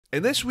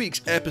In this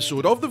week's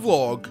episode of the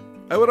vlog,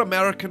 our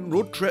American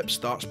road trip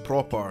starts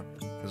proper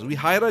as we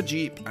hire a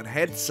jeep and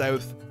head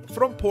south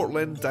from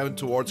Portland down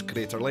towards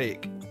Crater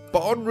Lake.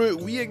 But en route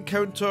we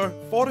encounter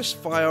forest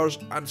fires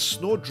and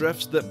snow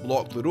drifts that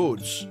block the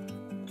roads,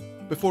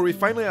 before we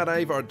finally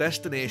arrive at our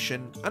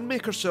destination and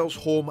make ourselves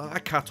home at a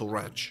cattle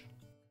ranch.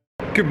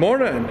 Good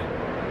morning!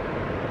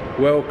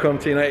 Welcome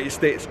to the United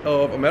States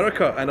of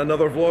America and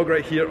another vlog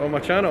right here on my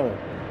channel.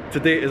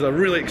 Today is a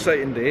really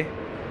exciting day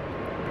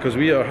because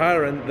we are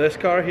hiring this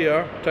car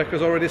here.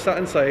 Tekka's already sat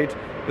inside.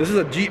 This is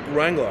a Jeep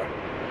Wrangler.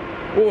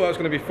 Oh, that's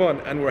going to be fun.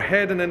 And we're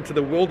heading into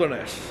the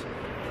wilderness.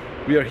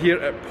 We are here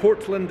at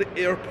Portland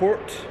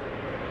Airport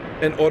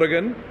in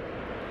Oregon,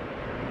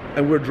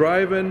 and we're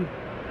driving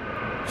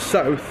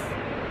south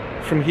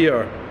from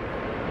here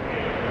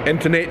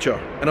into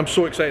nature, and I'm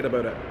so excited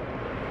about it.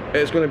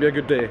 It's going to be a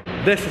good day.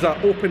 This is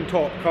an open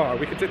top car.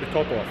 We can take the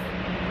top off.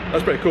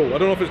 That's pretty cool. I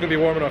don't know if it's going to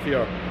be warm enough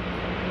here.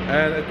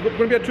 And it's going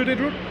to be a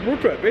 2-day road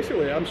trip,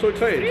 basically. I'm so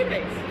excited. 3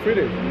 days. 3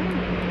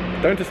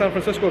 days. Down to San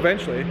Francisco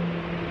eventually.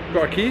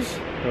 Got our keys.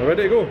 We're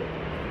ready to go.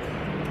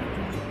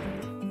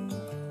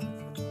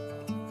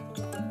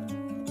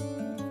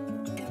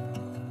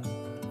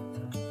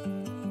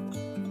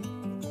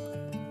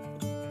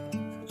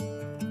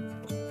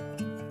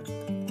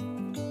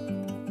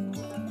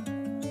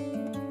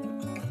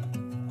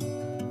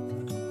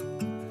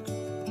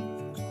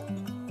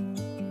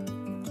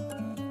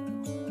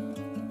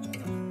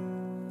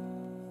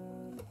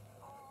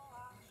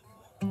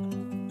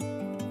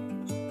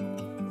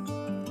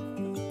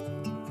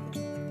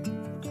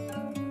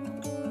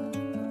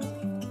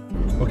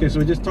 Okay, so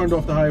we just turned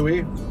off the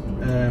highway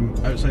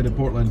outside of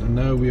Portland, and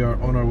now we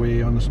are on our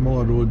way on the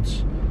smaller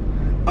roads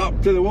up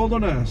to the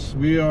wilderness.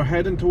 We are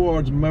heading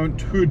towards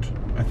Mount Hood,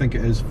 I think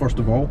it is, first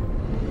of all,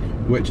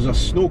 which is a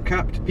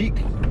snow-capped peak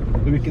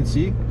that we can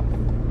see.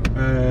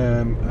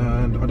 And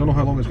I don't know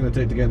how long it's going to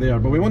take to get there,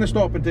 but we want to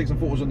stop and take some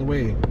photos on the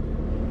way.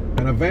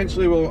 And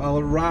eventually I'll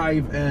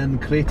arrive in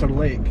Crater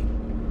Lake,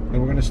 and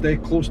we're going to stay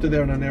close to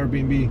there in an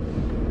Airbnb.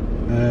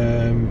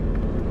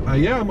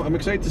 Yeah, I'm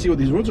excited to see what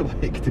these roads are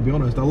like, to be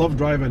honest. I love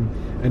driving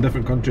in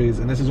different countries,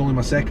 and this is only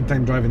my second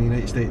time driving in the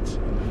United States.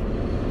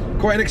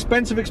 Quite an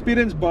expensive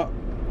experience, but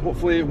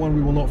hopefully one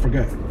we will not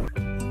forget.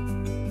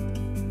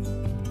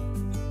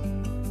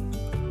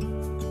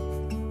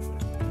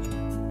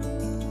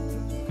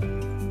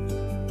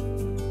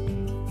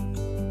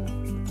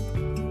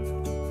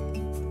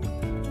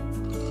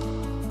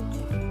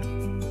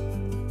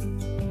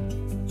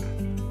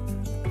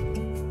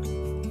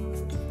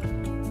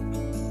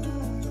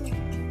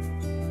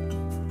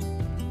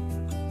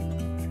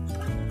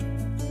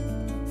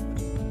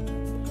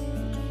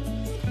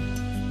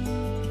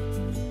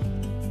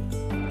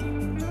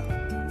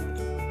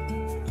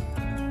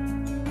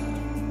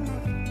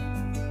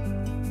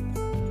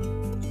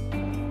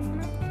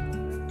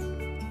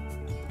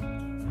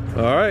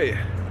 Alright,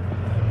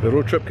 the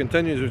road trip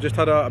continues. We've just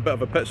had a bit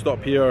of a pit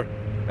stop here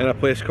in a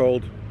place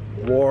called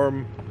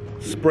Warm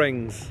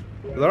Springs.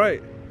 Is that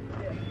right?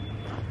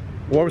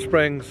 Warm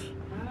Springs,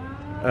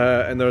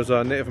 and there's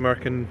a Native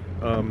American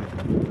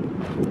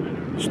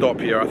stop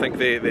here. I think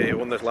they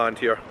own this land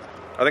here.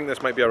 I think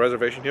this might be a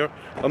reservation here.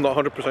 I'm not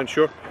 100%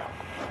 sure.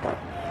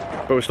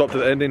 But we stopped at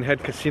the Indian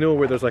Head Casino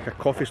where there's like a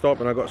coffee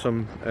stop, and I got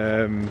some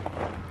a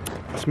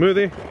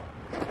smoothie.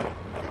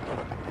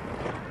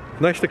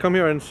 Nice to come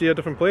here and see a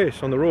different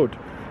place on the road.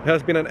 It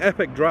has been an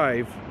epic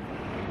drive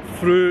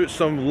through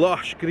some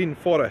lush green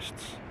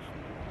forests,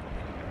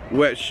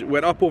 which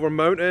went up over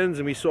mountains,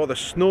 and we saw the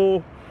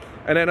snow,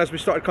 and then as we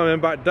started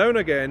coming back down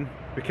again,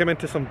 we came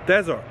into some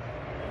desert,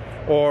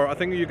 or I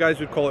think you guys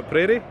would call it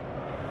prairie.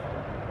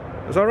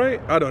 Is that right?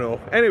 I don't know.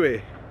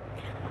 Anyway,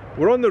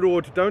 we're on the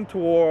road down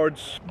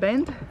towards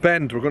Bend.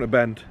 We're going to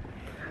Bend.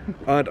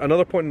 And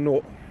another point of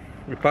note,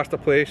 we passed a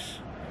place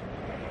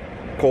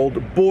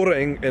called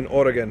Boring in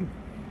Oregon.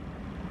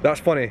 That's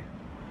funny.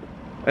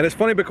 And it's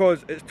funny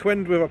because it's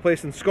twinned with a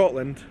place in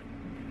Scotland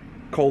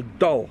called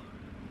Dull.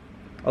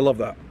 I love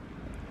that.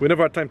 We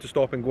never had time to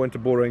stop and go into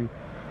Boring.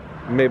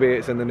 Maybe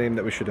it's in the name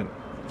that we shouldn't.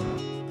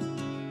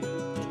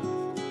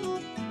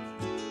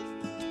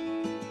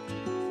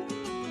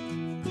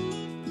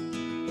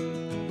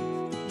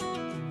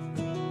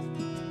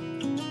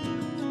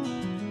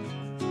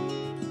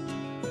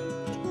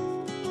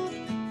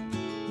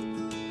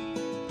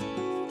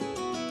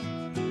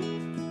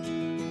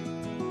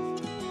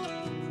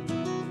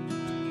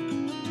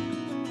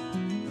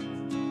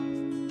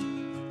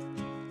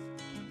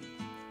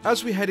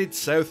 As we headed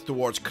south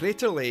towards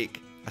Crater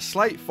Lake, a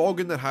slight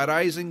fog in the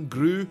horizon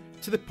grew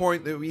to the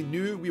point that we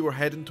knew we were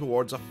heading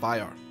towards a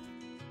fire.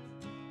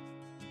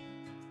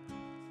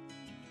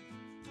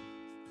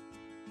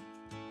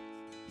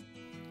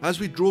 As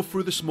we drove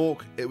through the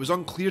smoke, it was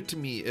unclear to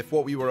me if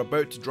what we were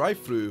about to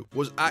drive through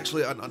was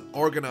actually an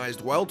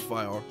unorganised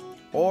wildfire,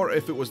 or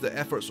if it was the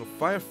efforts of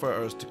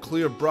firefighters to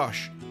clear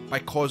brush by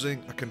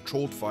causing a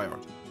controlled fire.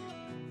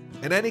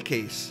 In any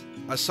case,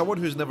 as someone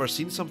who's never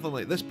seen something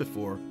like this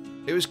before,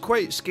 it was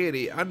quite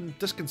scary and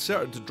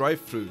disconcerting to drive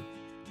through.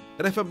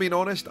 and if I'm being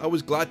honest, I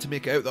was glad to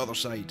make it out the other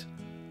side.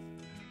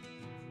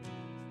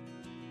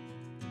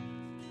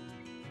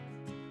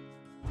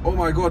 Oh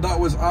my god, that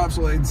was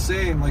absolutely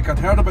insane. Like, I'd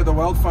heard about the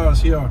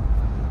wildfires here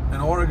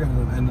in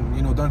Oregon and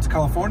you know, down to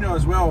California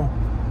as well.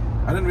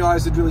 I didn't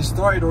realise they'd really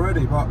started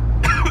already, but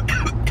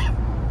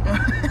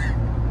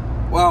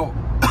wow.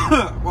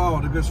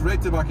 Wow, it goes right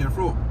to the back of your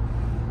throat.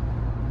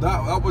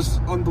 That was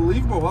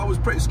unbelievable. That was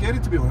pretty scary,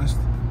 to be honest.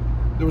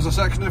 There was a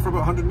section there for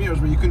about 100 metres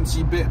where you couldn't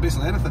see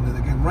basically anything, and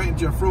it came right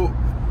into your throat.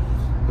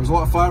 There was a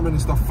lot of firemen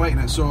and stuff fighting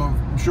it, so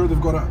I'm sure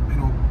they've got it, you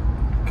know,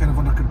 kind of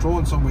under control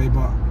in some way,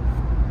 but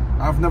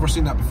I've never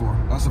seen that before.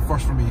 That's the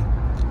first for me.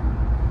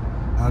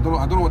 I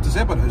don't know what to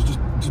say about it. It's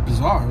just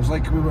bizarre. It was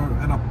like we were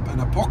in an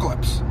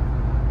apocalypse.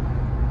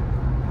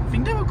 I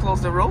think they will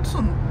close the road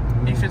soon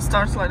if it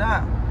starts like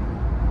that.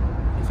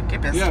 If it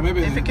keep it, yeah,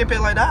 maybe if it keep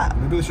it like that.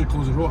 Maybe they should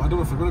close the road. I don't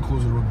know if they're going to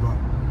close the road,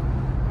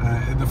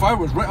 but the fire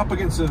was right up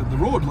against the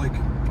road. Like,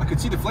 I could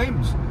see the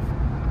flames.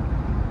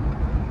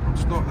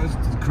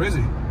 It's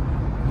crazy.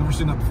 I've never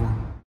seen that before.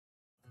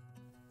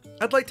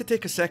 I'd like to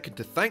take a second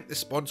to thank the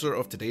sponsor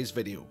of today's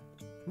video,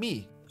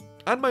 me,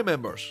 and my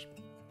members.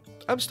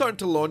 I'm starting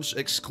to launch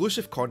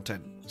exclusive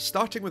content,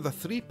 starting with a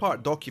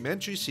 3-part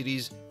documentary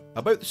series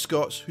about the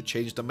Scots who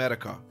changed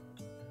America.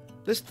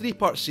 This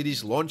 3-part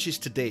series launches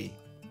today,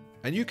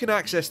 and you can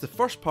access the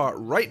first part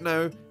right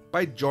now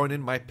by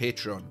joining my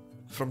Patreon,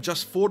 from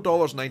just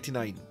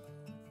 $4.99.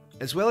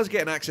 As well as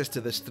getting access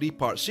to this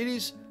 3-part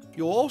series,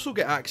 you'll also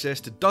get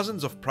access to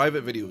dozens of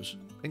private videos,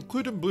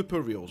 including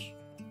blooper reels.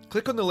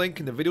 Click on the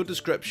link in the video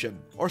description,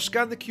 or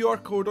scan the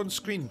QR code on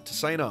screen to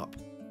sign up.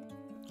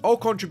 All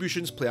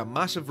contributions play a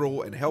massive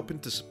role in helping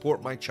to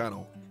support my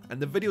channel and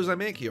the videos I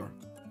make here.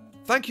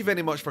 Thank you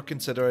very much for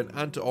considering,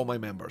 and to all my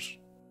members.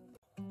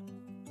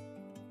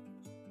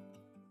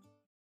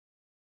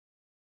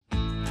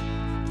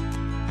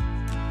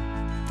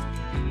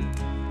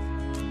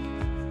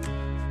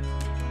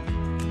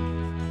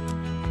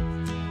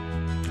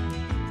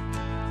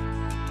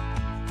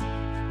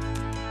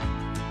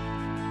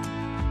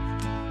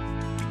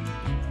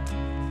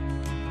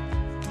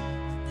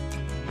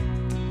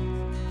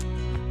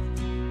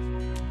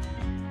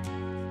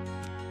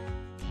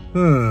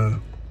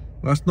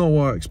 That's not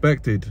what I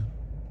expected.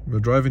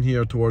 We're driving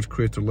here towards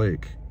Crater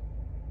Lake.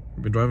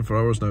 We've been driving for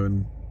hours now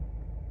in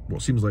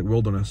what seems like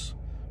wilderness,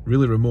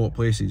 really remote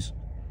places.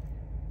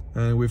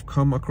 And we've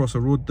come across a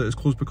road that is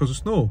closed because of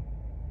snow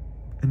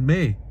in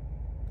May.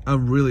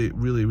 I'm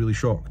really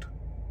shocked.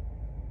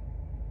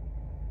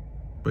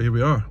 But here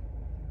we are.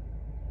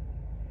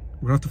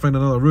 We're gonna have to find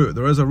another route.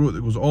 There is a route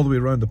that goes all the way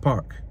around the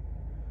park,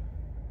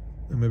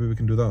 and maybe we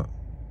can do that.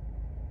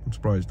 I'm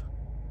surprised.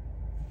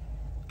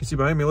 You can see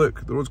behind me,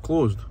 look, the road's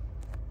closed.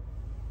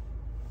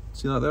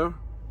 See that there?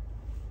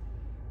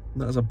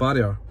 That is a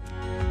barrier.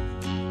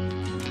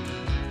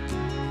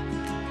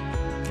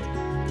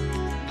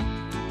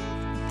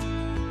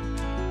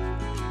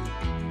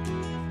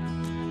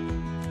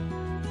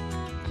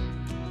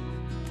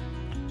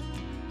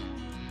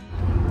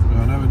 We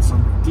are now in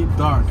some deep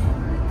dark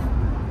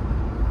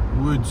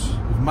woods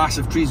with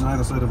massive trees on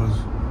either side of us.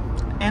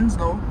 And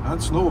snow.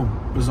 And snow,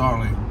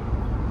 bizarrely.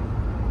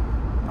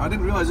 I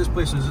didn't realise this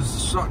place is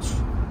such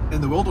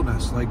in the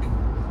wilderness. Like,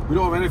 we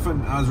don't have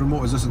anything as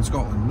remote as this in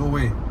Scotland, no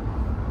way.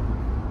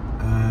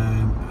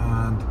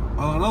 And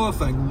another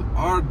thing,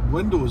 our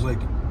windows,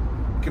 like,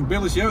 you can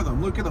barely see out of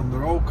them. Look at them,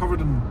 they're all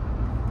covered in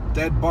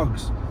dead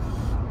bugs.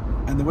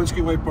 And the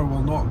windscreen wiper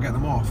will not get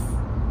them off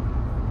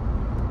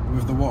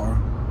with the water.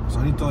 So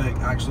I need to, like,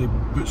 actually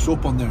put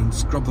soap on there and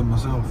scrub them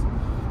myself.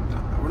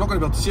 We're not going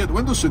to be able to see out the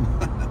window soon.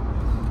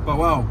 But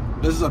wow,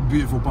 this is a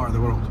beautiful part of the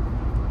world.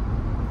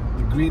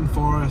 The green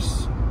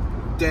forests,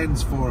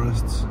 dense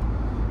forests,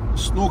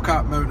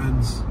 snow-capped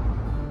mountains.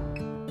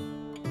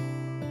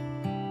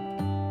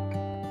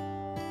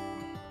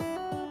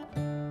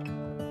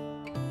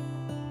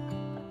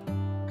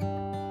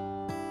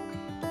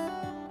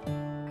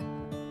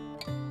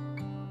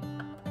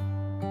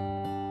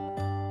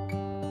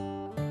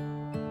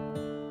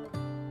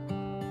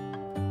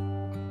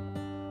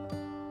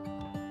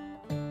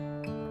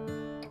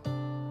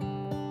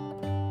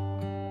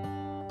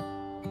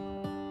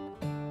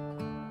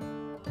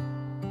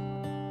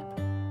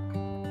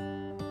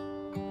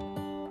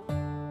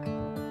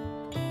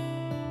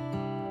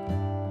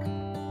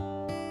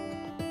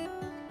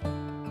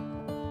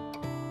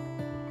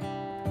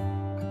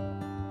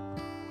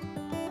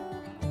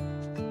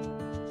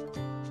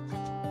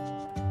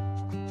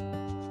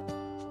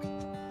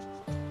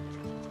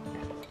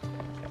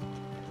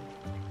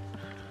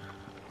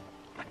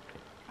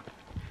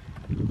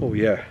 Oh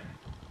yeah.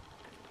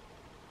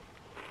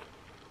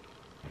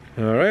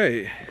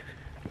 Alright.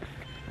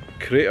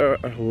 Crater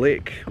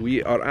Lake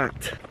we are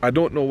at. I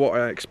don't know what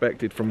I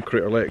expected from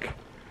Crater Lake,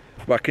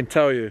 but I can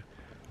tell you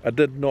I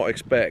did not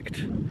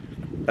expect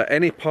at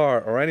any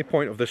part or any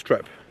point of this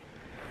trip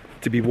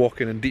to be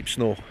walking in deep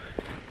snow.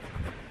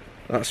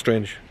 That's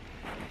strange.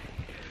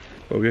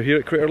 Well, we're here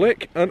at Crater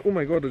Lake and oh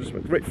my god, I just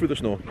went right through the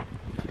snow.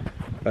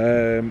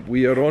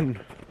 We are on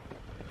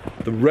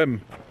the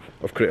rim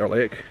of Crater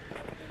Lake.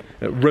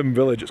 At Rim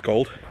Village it's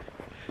called.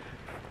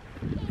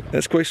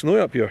 It's quite snowy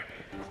up here.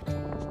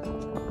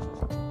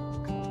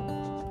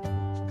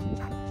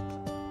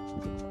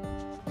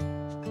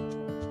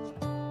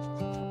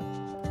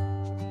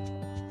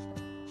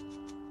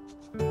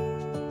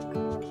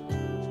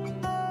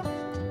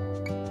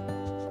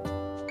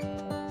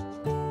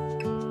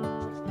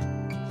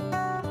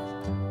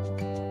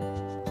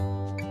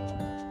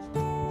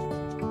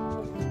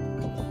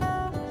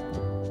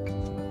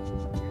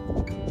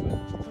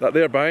 That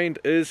there behind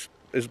is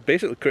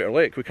basically Crater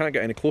Lake. We can't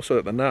get any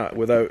closer than that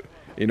without,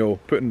 you know,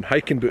 putting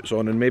hiking boots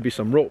on and maybe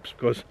some ropes,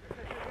 because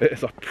it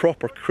is a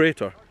proper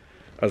crater,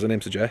 as the name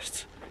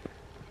suggests.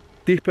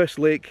 Deepest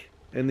lake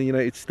in the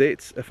United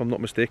States, if I'm not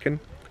mistaken.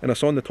 And I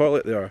saw in the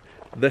toilet there,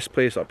 this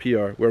place up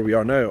here, where we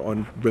are now,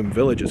 on Rim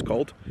Village it's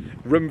called.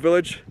 Rim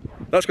Village,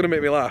 that's going to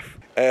make me laugh.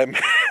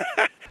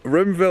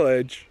 Rim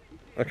Village,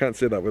 I can't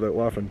say that without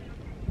laughing,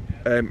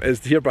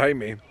 is here behind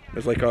me.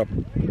 It's like a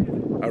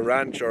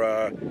ranch or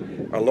a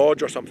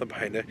lodge or something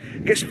behind it.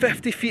 It gets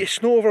 50 feet of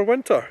snow over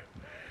winter.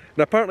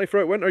 And apparently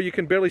throughout winter you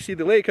can barely see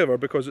the lake ever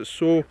because it's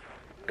so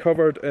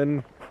covered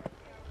in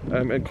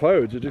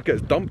clouds. It just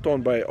gets dumped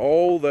on by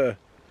all the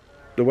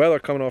weather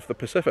coming off the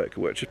Pacific,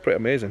 which is pretty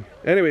amazing.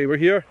 Anyway, we're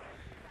here.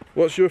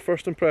 What's your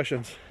first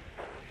impressions,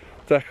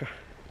 Taka?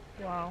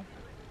 Wow.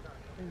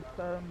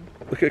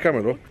 Look at the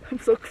camera though. I'm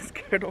so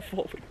scared of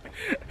falling.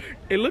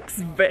 It looks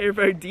very,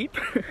 very deep.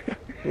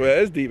 Well,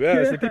 it is deep, yeah,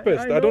 it's the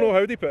deepest. I don't know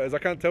how deep it is, I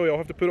can't tell you, I'll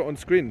have to put it on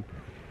screen.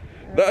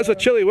 That is a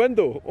chilly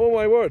window, oh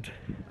my word.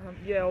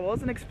 Yeah, I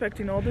wasn't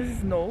expecting all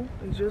this snow.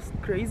 It's just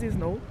crazy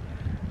snow.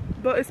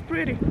 But it's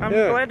pretty. I'm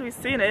glad we've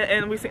seen it,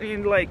 and we've seen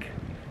it like,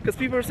 because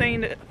people are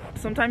saying that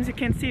sometimes you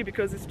can't see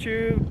because it's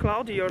too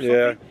cloudy or something.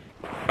 Yeah.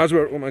 As we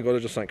were, oh my god, I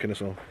just sank in the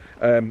snow.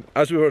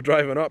 As we were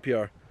driving up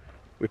here,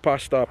 we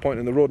passed a point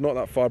in the road not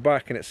that far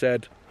back, and it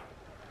said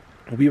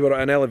we were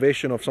at an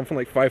elevation of something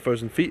like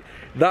 5,000 feet.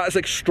 That is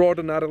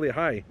extraordinarily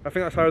high. I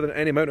think that's higher than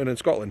any mountain in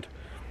Scotland.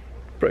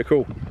 Pretty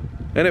cool.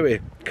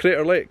 Anyway,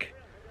 Crater Lake.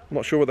 I'm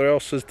not sure what there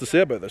else is to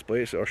say about this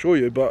place or show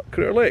you, but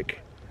Crater Lake.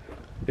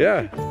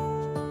 Yeah.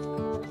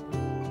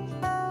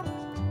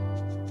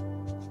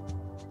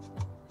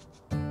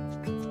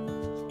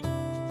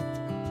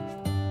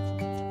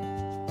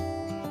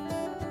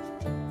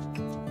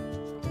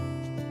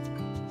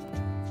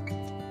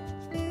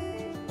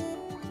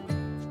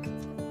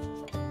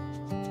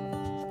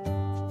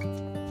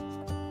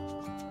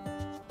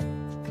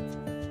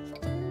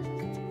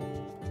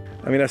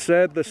 I mean, I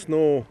said the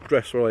snow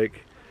drifts were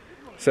like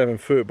 7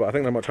 foot, but I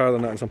think they're much higher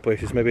than that in some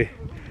places, maybe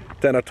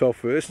 10 or 12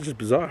 foot. This is just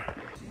bizarre.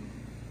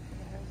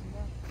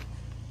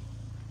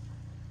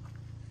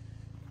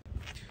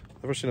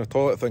 Never seen a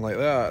toilet thing like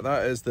that.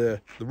 That is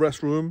the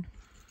restroom,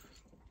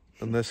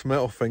 and this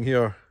metal thing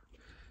here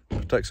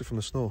protects it from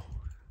the snow.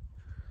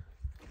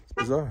 It's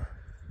bizarre.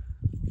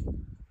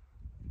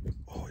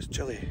 Oh, it's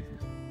chilly.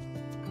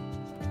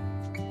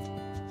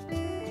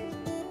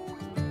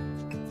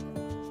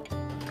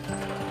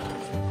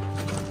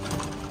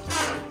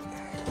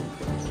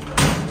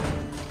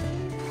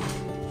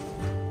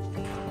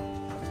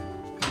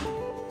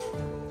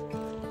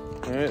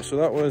 Alright, so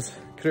that was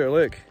Crater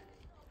Lake.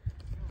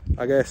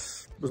 I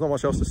guess there's not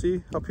much else to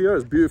see up here.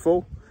 It's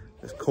beautiful,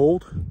 it's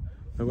cold.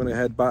 I'm going to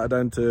head back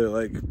down to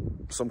like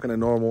some kind of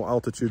normal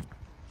altitude.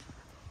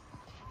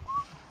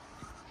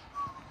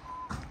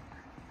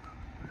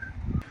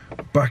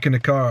 Back in the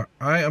car,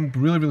 I am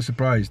really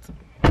surprised.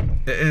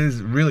 It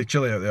is really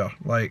chilly out there.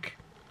 Like,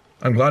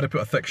 I'm glad I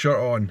put a thick shirt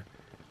on,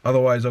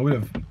 otherwise I would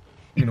have,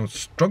 you know,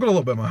 struggled a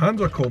little bit. My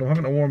hands are cold, I'm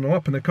having to warm them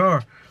up in the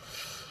car.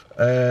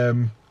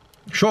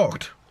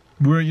 Shocked.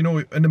 We're, you know,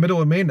 in the middle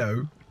of May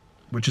now,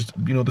 which is,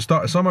 you know, the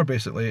start of summer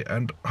basically,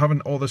 and having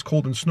all this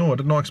cold and snow. I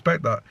did not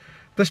expect that.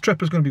 This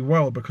trip is going to be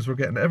wild because we're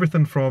getting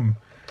everything from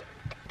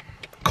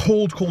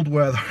cold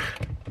weather,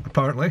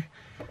 apparently,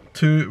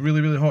 to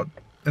really hot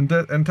in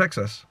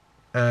Texas.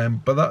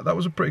 But that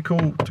was a pretty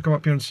cool to come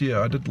up here and see it.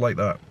 I did like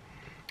that.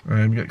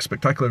 You get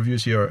spectacular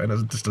views here, and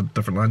it's just a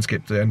different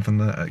landscape to anything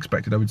that I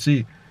expected I would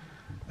see.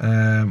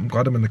 I'm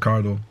glad I'm in the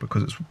car though,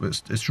 because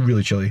it's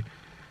really chilly.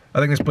 I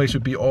think this place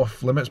would be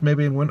off limits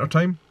maybe in winter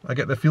time. I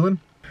get the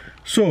feeling.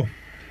 So,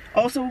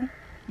 also,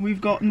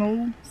 we've got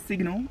no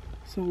signal,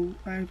 so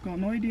I've got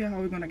no idea how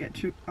we're gonna get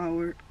to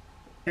our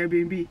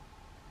Airbnb.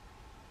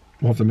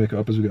 We'll have to make it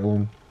up as we get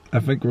along. I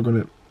think we're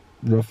gonna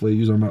roughly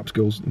use our map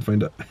skills and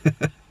find it.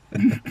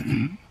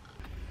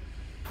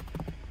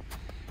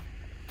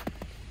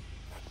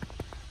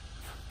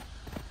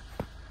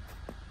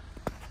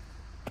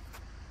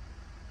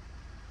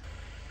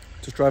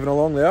 Just driving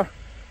along there.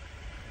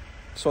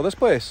 Saw this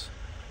place.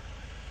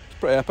 It's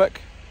pretty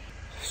epic.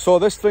 Saw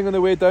this thing on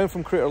the way down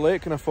from Crater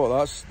Lake, and I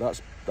thought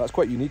that's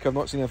quite unique. I've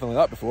not seen anything like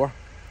that before.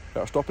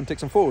 Better stop and take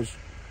some photos.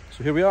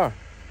 So here we are.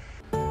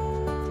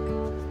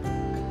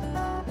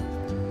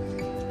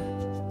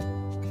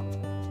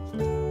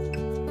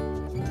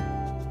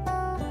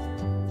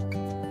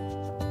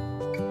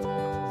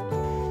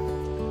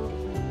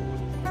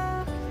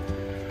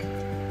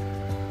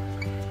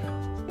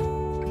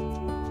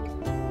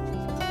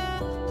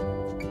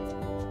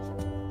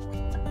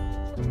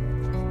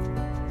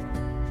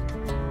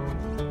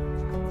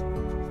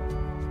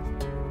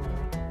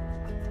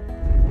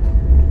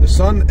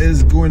 sun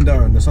is going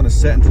down, the sun is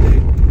setting today.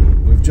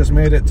 We've just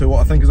made it to what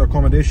I think is our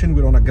accommodation.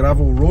 We're on a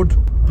gravel road,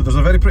 but there's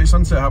a very pretty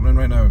sunset happening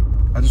right now.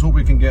 I just hope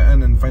we can get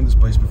in and find this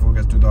place before it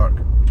gets too dark.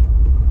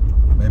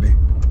 Maybe.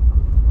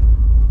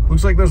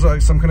 Looks like there's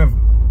some kind of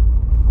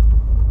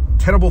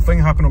terrible thing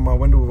happening on my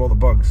window with all the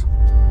bugs.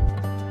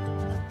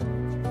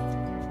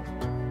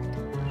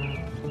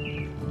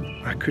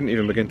 I couldn't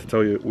even begin to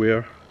tell you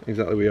where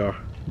exactly we are.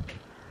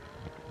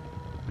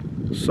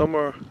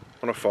 Somewhere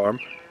on a farm,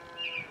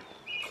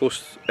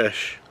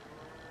 close-ish,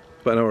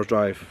 about an hour's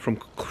drive from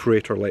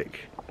Crater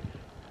Lake.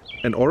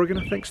 In Oregon,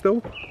 I think,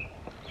 still.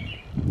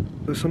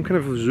 There's some kind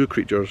of zoo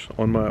creatures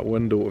on my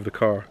window of the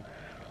car.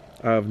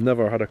 I've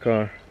never had a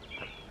car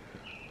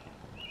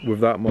with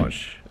that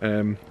much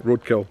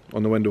roadkill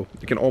on the window.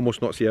 You can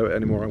almost not see out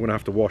anymore. I'm going to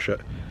have to wash it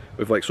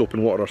with like soap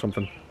and water or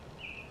something.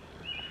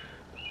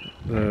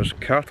 There's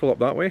cattle up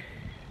that way.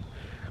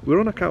 We're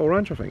on a cattle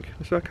ranch, I think.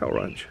 This is a cattle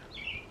ranch.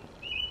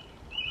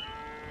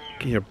 You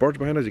can hear birds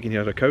behind us, you can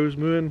hear the cows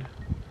mooing.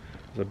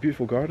 There's a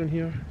beautiful garden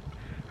here.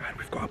 And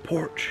we've got a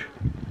porch.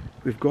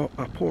 We've got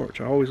a porch.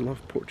 I always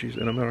love porches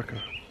in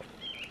America.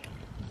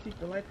 See,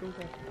 the light goes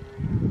off.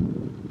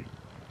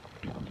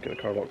 Get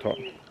the car locked up.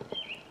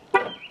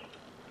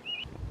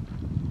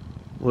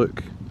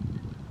 Look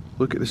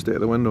at the state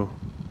of the window.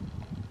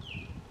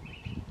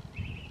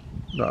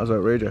 That is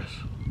outrageous.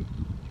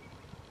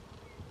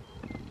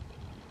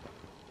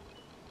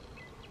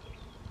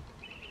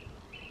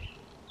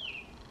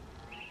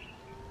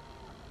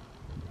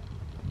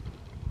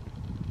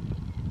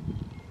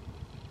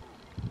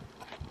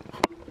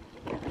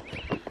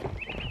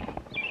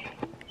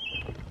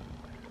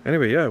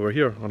 Anyway, yeah, we're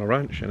here on a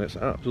ranch and it's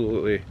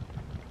absolutely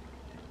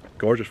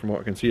gorgeous from what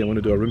I can see. I'm going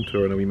to do a room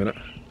tour in a wee minute.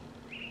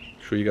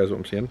 Show you guys what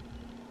I'm seeing.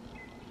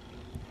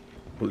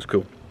 Looks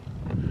cool.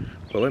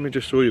 But let me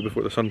just show you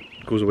before the sun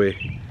goes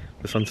away,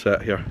 the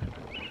sunset here.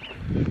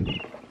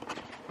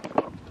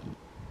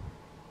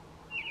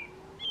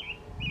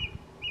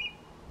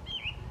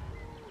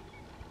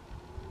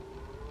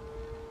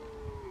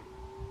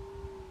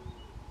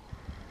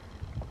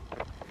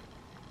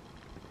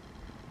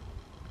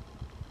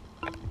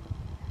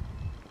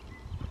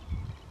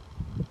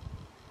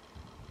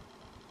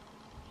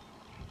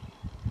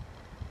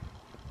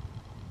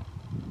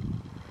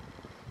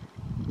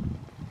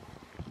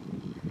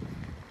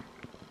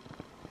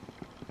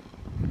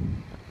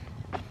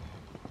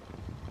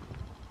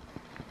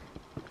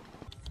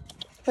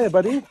 Hey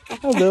buddy,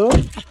 hello.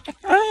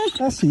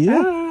 I see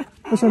you.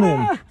 What's your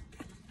name?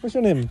 What's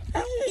your name?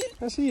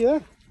 I see you.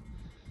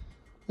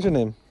 What's your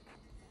name?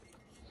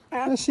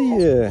 I see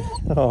you.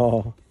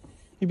 Oh,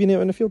 you been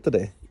out in the field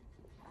today?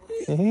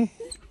 Where's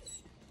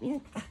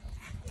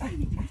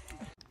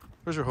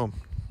your home?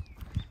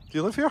 Do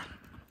you live here?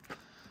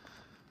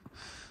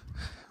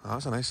 Oh,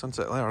 that's a nice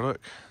sunset there, look.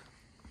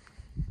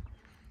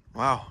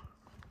 Wow.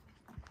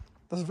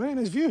 That's a very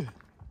nice view.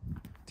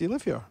 Do you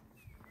live here?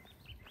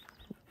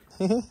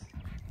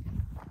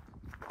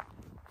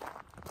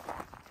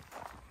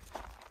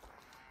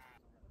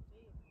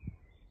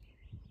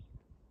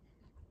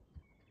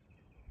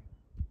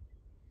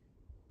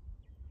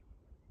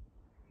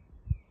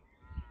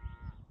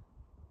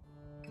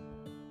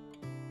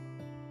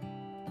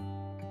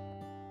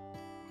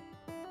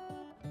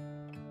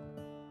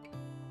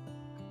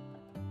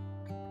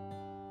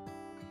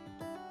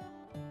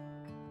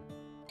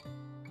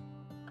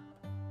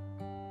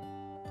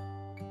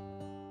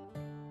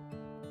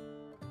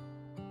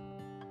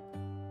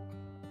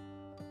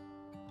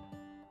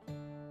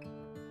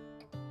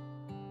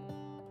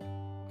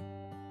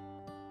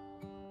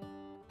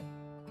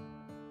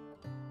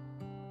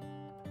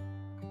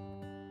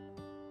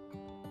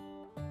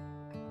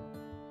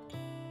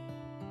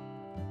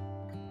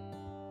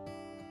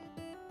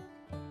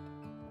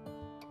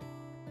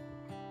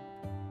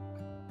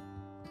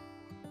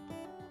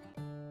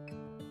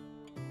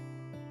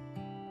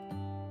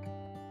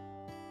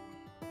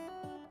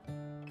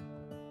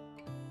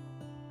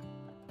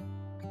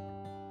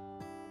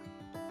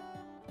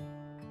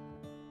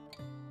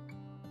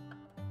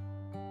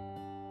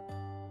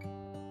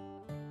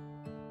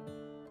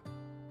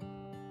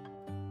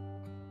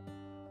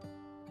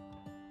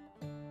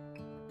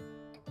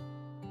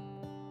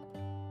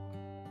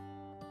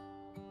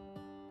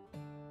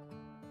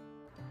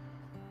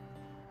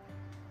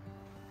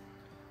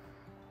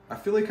 I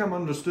feel like I'm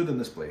understood in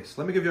this place.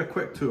 Let me give you a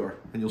quick tour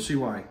and you'll see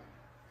why.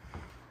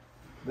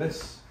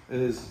 This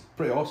is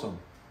pretty awesome.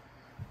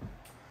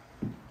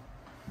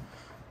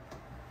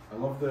 I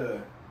love the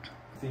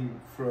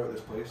theme throughout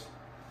this place.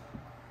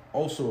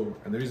 Also,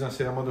 and the reason I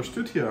say I'm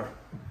understood here,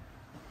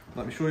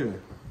 let me show you.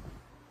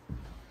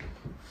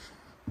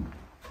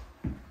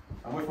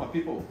 I'm with my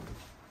people.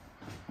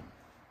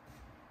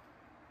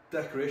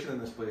 Decoration in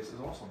this place is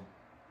awesome.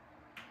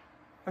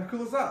 How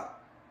cool is that?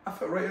 I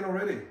fit right in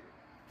already.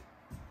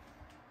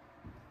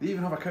 They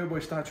even have a cowboy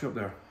statue up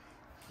there.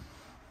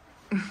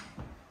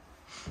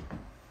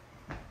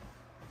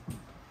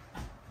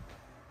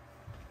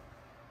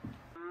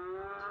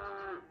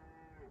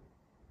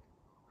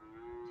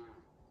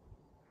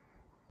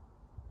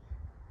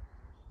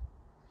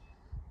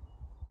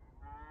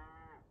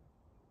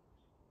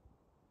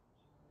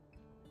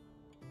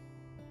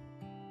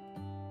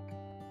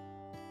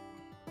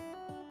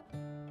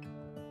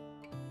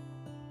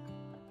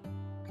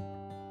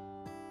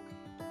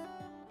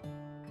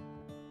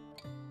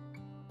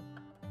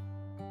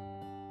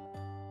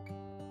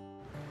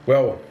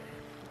 Well,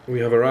 we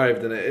have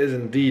arrived, and it is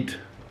indeed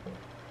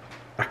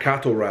a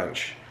cattle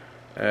ranch.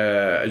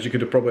 As you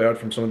could have probably heard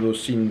from some of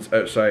those scenes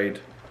outside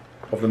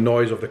of the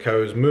noise of the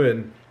cows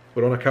mooing,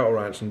 we're on a cattle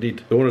ranch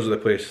indeed. The owners of the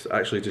place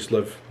actually just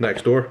live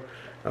next door.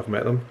 I've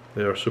met them,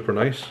 they are super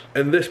nice.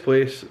 In this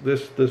place,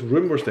 this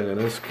room we're staying in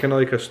is kind of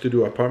like a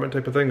studio apartment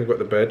type of thing. We've got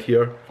the bed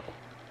here,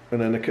 and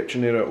then the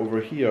kitchen area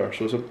over here,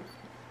 so it's a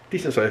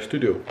decent sized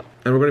studio.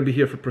 And we're going to be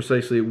here for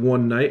precisely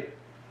one night.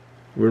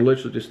 We're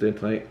literally just staying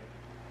tonight.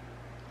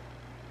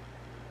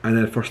 And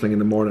then first thing in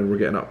the morning we're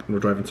getting up and we're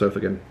driving south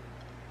again.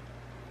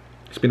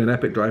 It's been an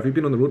epic drive. We've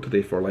been on the road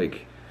today for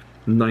like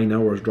 9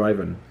 hours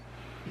driving.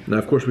 Now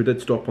of course we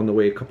did stop on the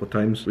way a couple of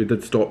times. We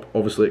did stop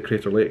obviously at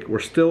Crater Lake. We're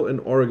still in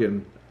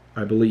Oregon,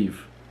 I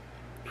believe.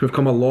 We've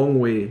come a long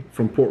way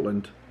from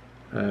Portland,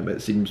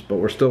 it seems, but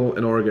we're still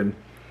in Oregon.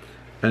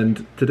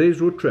 And today's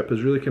road trip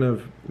has really kind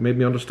of made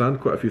me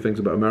understand quite a few things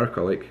about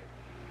America. Like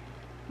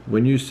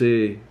when you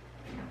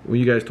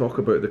guys talk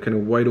about the kind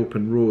of wide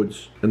open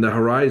roads and the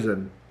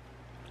horizon,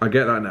 I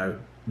get that now.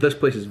 This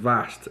place is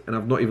vast and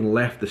I've not even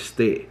left the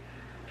state.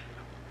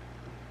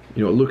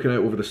 You know, looking out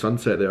over the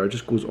sunset there, it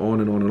just goes on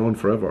and on and on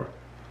forever.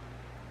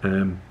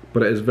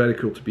 But it is very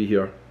cool to be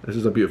here. This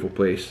is a beautiful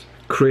place.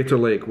 Crater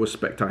Lake was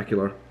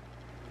spectacular.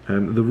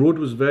 The road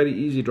was very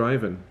easy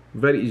driving.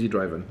 Very easy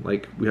driving.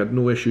 Like, we had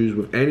no issues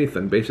with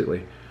anything,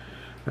 basically.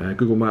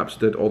 Google Maps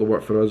did all the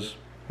work for us,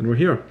 and we're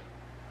here.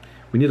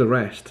 We need a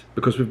rest,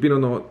 because we've been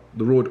on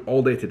the road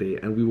all day today,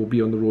 and we will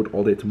be on the road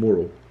all day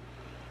tomorrow.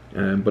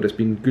 But it's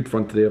been good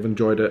fun today, I've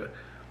enjoyed it.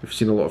 We've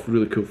seen a lot of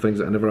really cool things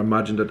that I never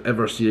imagined I'd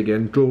ever see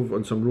again. Drove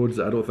on some roads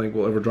that I don't think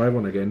we'll ever drive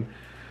on again.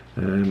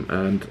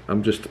 And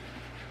I'm just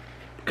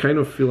kind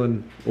of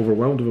feeling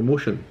overwhelmed with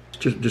emotion.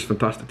 It's just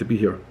fantastic to be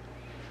here.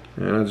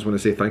 And I just want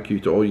to say thank you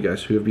to all you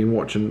guys who have been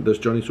watching this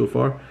journey so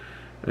far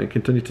and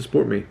continue to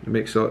support me.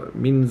 It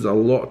means a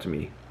lot to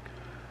me.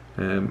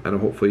 And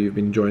hopefully you've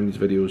been enjoying these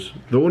videos.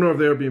 The owner of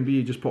the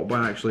Airbnb just popped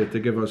by actually to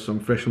give us some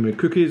freshly made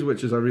cookies,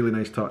 which is a really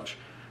nice touch.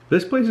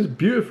 This place is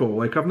beautiful.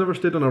 Like, I've never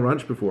stayed on a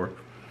ranch before.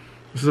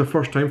 This is a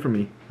first time for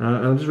me, and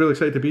I'm just really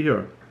excited to be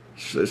here.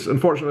 It's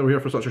unfortunately we're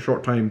here for such a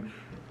short time,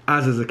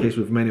 as is the case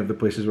with many of the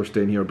places we're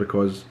staying here,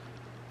 because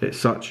it's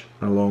such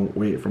a long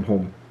way from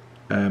home,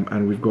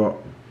 and we've got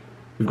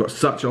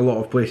such a lot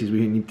of places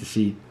we need to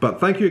see. But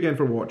thank you again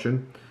for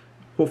watching.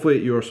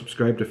 Hopefully you're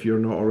subscribed if you're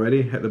not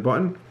already. Hit the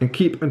button and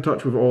keep in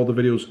touch with all the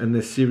videos in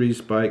this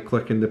series by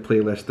clicking the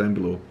playlist down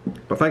below.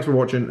 But thanks for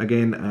watching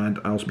again, and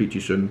I'll speak to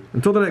you soon.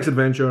 Until the next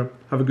adventure,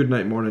 have a good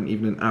night, morning,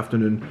 evening,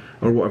 afternoon,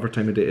 or whatever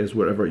time of day it is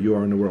wherever you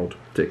are in the world.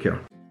 Take care.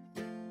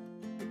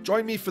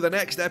 Join me for the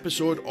next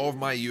episode of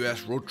my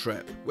US road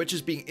trip, which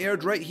is being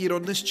aired right here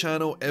on this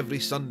channel every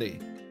Sunday.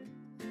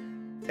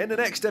 In the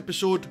next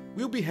episode,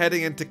 we'll be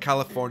heading into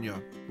California,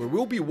 where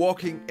we'll be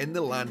walking in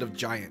the land of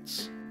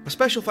giants. A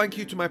special thank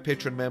you to my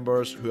Patreon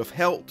members who have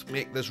helped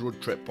make this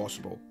road trip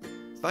possible.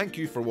 Thank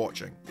you for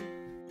watching.